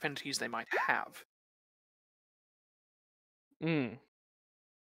elemental affinities they might have.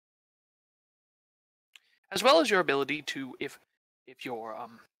 As well as your ability to, if you're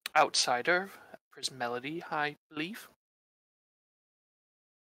outsider, Prismelody, I believe.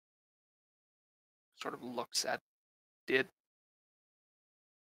 Sort of looks at it.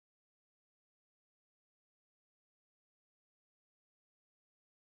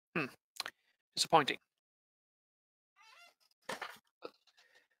 Disappointing.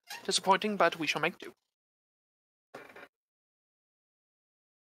 Disappointing, but we shall make do.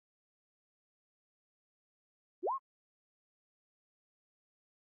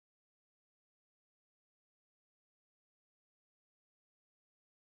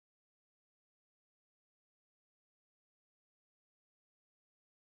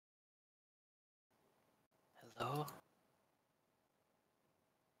 Hello?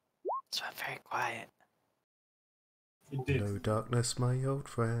 It's been very quiet. It did. No darkness, my old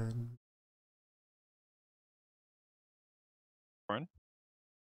friend.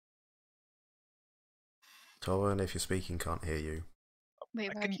 Torren, if you're speaking, can't hear you. Wait,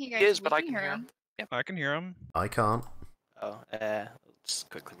 I why can- can't you He guys? is, but we I can hear him. Yep, I can hear him. I can't. Oh, let's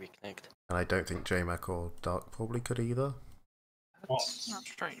quickly reconnect. And I don't think JMac or Dark probably could either. That's Oh.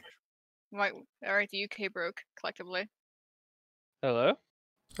 strange. Right, alright, the UK broke collectively. Hello?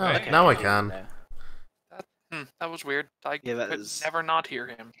 Oh, Right. now I hear you can. now. That was weird. I Yeah, that could is- never not hear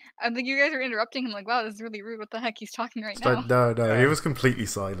him. I think you guys are interrupting him like, wow, this is really rude. What the heck? He's talking right So, now. no, he was completely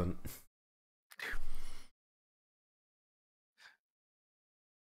silent.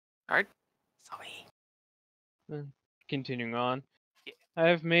 Alright. Sorry. Continuing on. Yeah. I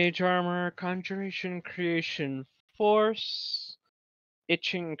have Mage Armor, Conjuration, Creation, Force,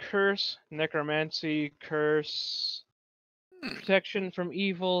 Itching Curse, Necromancy, Curse, Protection from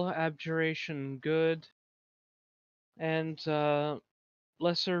Evil, Abjuration, Good, and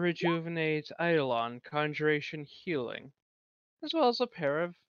Lesser Rejuvenate, Eidolon, Conjuration, Healing, as well as a pair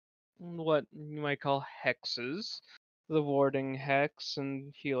of what you might call hexes, the Warding Hex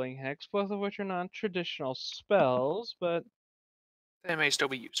and Healing Hex, both of which are not traditional spells, but They may still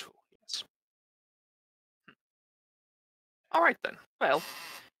be useful, yes. All right then. Well,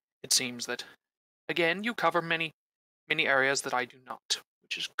 it seems that again you cover many areas that I do not,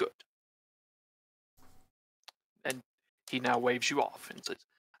 which is good. And he now waves you off and says,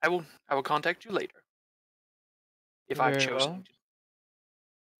 I will contact you later. If I've Very chosen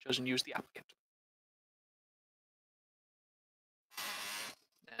well. to use the applicant.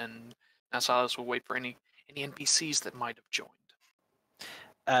 And now Silas will wait for any NPCs that might have joined.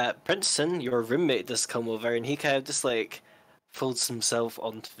 Princeton, your roommate, does come over, and he kind of just like folds himself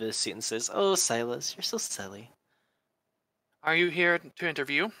onto the seat and says, "Oh, Silas, you're so silly." Are you here to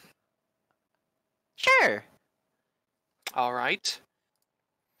interview? Sure. All right.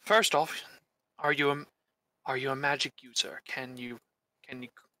 First off, are you a magic user? Can you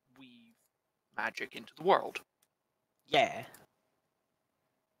weave magic into the world? Yeah.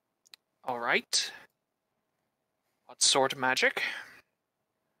 All right. What sort of magic?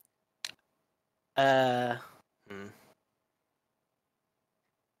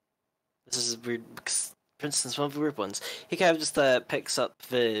 This is weird because Princeton's one of the weird ones. He kind of just picks up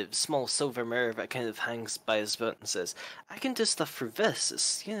the small silver mirror that kind of hangs by his belt and says, "I can do stuff for this.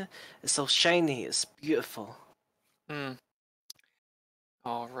 It's it's so shiny. It's beautiful."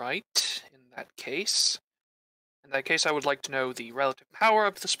 All right. In that case, I would like to know the relative power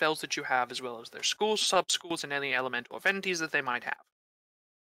of the spells that you have, as well as their schools, sub-schools, and any elemental affinities that they might have.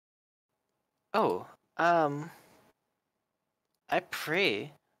 Oh, I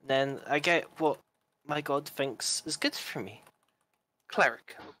pray, then I get what my god thinks is good for me.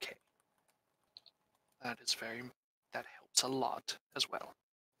 Cleric. Okay. That helps a lot as well.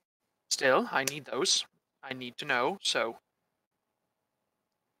 Still, I need those. I need to know, so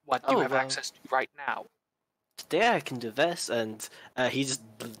what do you have access to right now? Today I can do this, and he just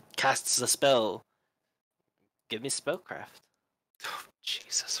casts a spell. Give me spellcraft. Oh,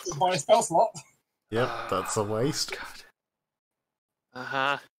 Jesus. My spell slot. Yep, that's a waste. God.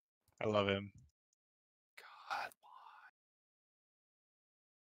 Uh-huh. I love him. God, why?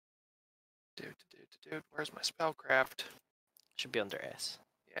 Dude, where's my spellcraft? Should be under S.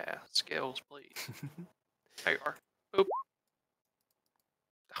 Yeah, skills, please. There you are. Oop.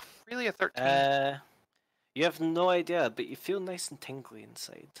 Oh, really, a 13? You have no idea, but you feel nice and tingly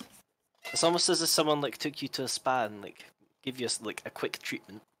inside. It's almost as if someone like took you to a spa and like give you like a quick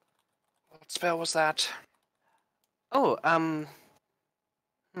treatment. What spell was that? Oh,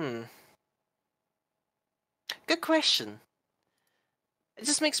 good question. It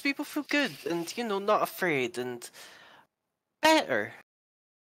just makes people feel good and, not afraid and better.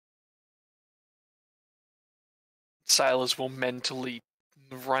 Silas will mentally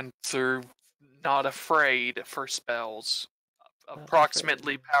run through not afraid for spells.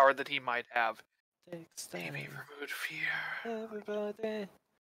 Approximately power that he might have. Maybe remove fear. Everybody.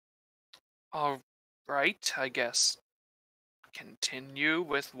 Alright, I guess. Continue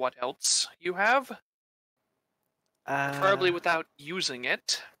with what else you have. Preferably without using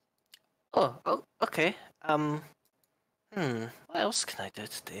it. Oh, okay. What else can I do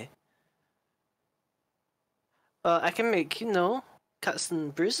today? I can make, cuts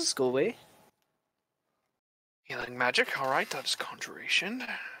and bruises go away. Healing magic, alright, that is conjuration.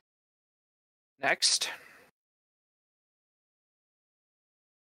 Next.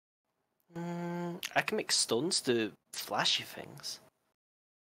 I can make stones do flashy things.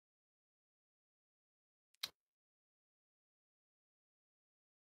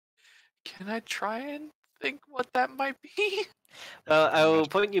 Can I try and think what that might be? Well, I will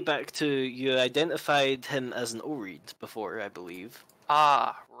point you back to you identified him as an O-read before, I believe.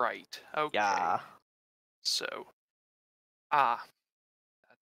 Ah, right. Okay. Yeah. So, that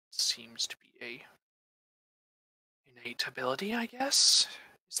seems to be a innate ability, I guess.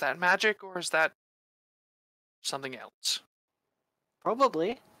 Is that magic or is that something else?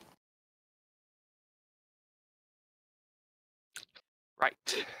 Probably.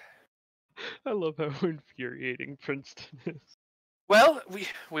 Right. I love how infuriating Princeton is. Well, we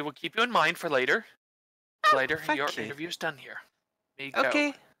will keep you in mind for later. Your you. interview's done here. May you go.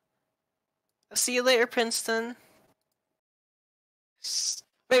 Okay. I'll see you later, Princeton.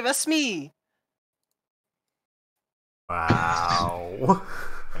 Wait, that's me. Wow.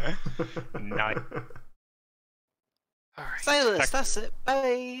 Nice. All right. Silas, that's it.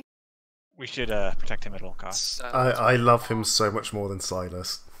 Bye. We should protect him at all costs. I love him so much more than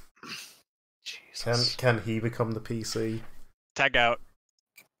Silas. Jesus. Can he become the PC? Tag out.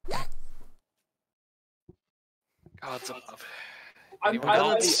 Gods above. I'm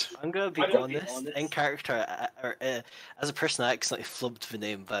gonna be honest. In character, as a person, I accidentally flubbed the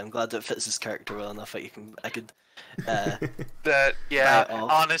name, but I'm glad it fits his character well enough that I could. That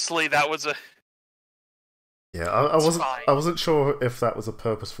honestly, that was a Yeah, I It's wasn't. fine. I wasn't sure if that was a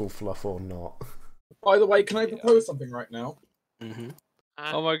purposeful fluff or not. By the way, can I propose something right now? Mm-hmm.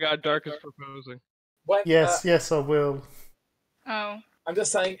 Oh my god, Dark is proposing. When, Yes, yes, I will. Oh. I'm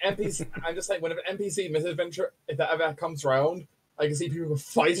just saying NPC. I'm just saying when an NPC misadventure, if that ever comes round, I can see people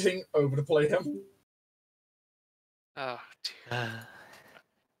fighting over to play him. Oh, dear.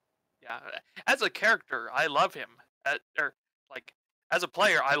 Yeah, as a character, I love him. Or like, as a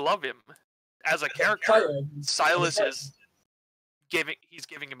player, I love him. As a character, player, Silas is giving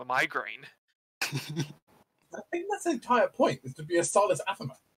him a migraine. I think that's the entire point, is to be a Silas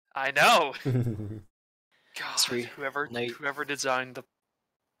Athema. I know. God, Sweet. whoever designed the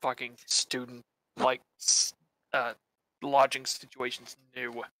fucking student lodging situations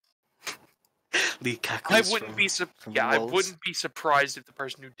knew. Lee I cackles wouldn't be from I walls. wouldn't be surprised if the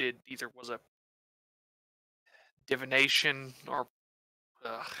person who did either was a divination or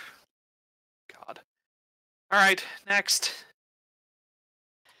God. All right, next.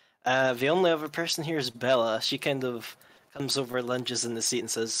 The only other person here is Bella. She kind of comes over, lunges in the seat, and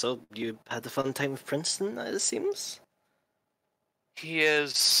says, "So you had a fun time with Princeton, it seems." He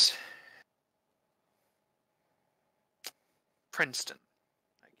is Princeton,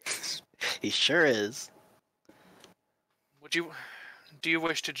 I guess. He sure is. Do you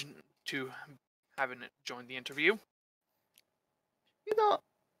wish to have him join the interview? You're not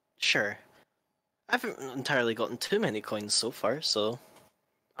sure. I haven't entirely gotten too many coins so far, so.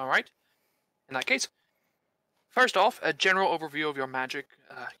 All right. In that case, first off, a general overview of your magical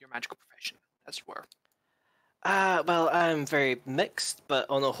profession, as it were. Well, I'm very mixed, but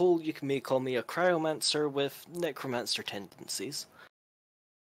on a whole, you may call me a cryomancer with necromancer tendencies.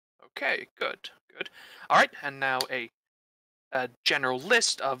 Okay, good. All right, and now a general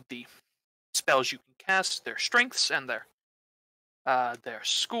list of the spells you can cast, their strengths, and their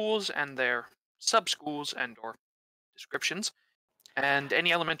schools and their sub-schools and/or descriptions, and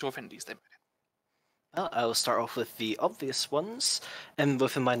any elemental affinities they might have. Well, I'll start off with the obvious ones.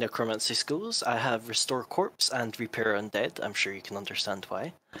 Within my necromancy skills, I have Restore Corpse and Repair Undead. I'm sure you can understand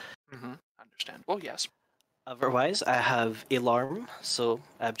why. Understandable, yes. Otherwise, I have Alarm, so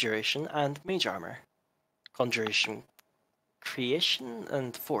Abjuration, and Mage Armor. Conjuration, Creation,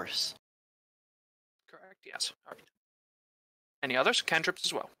 and Force. Correct, yes. All right. Any others? Cantrips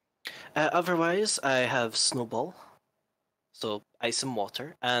as well. Otherwise, I have Snowball, so Ice and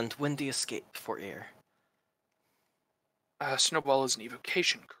Water, and Windy Escape for air. Snowball is an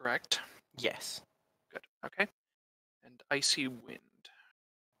evocation, correct? Yes. Good, okay. And Icy Wind.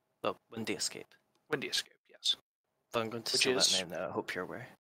 Well, Windy Escape. Windy Escape, yes. But I'm going to Which say is... that now, I hope you're aware.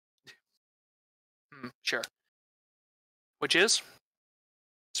 Sure. Which is?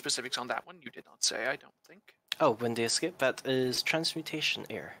 Specifics on that one you did not say, I don't think. Oh, Windy Escape, that is Transmutation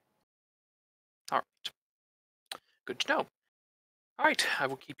Air. Alright. Good to know. Alright, I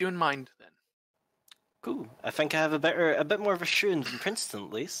will keep you in mind then. Cool. I think I have a bit more of a shoe in than Princeton,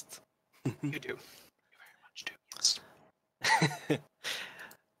 at least. You do. You very much do, yes.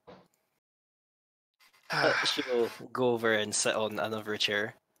 She'll go over and sit on another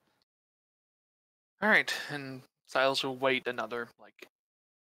chair. Alright, and Silas will wait another,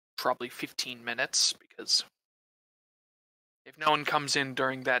 probably 15 minutes, because if no one comes in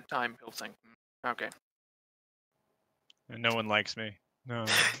during that time, he'll think, okay. And no one likes me. No.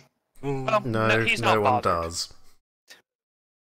 Well, No, he's no not one bothered. does.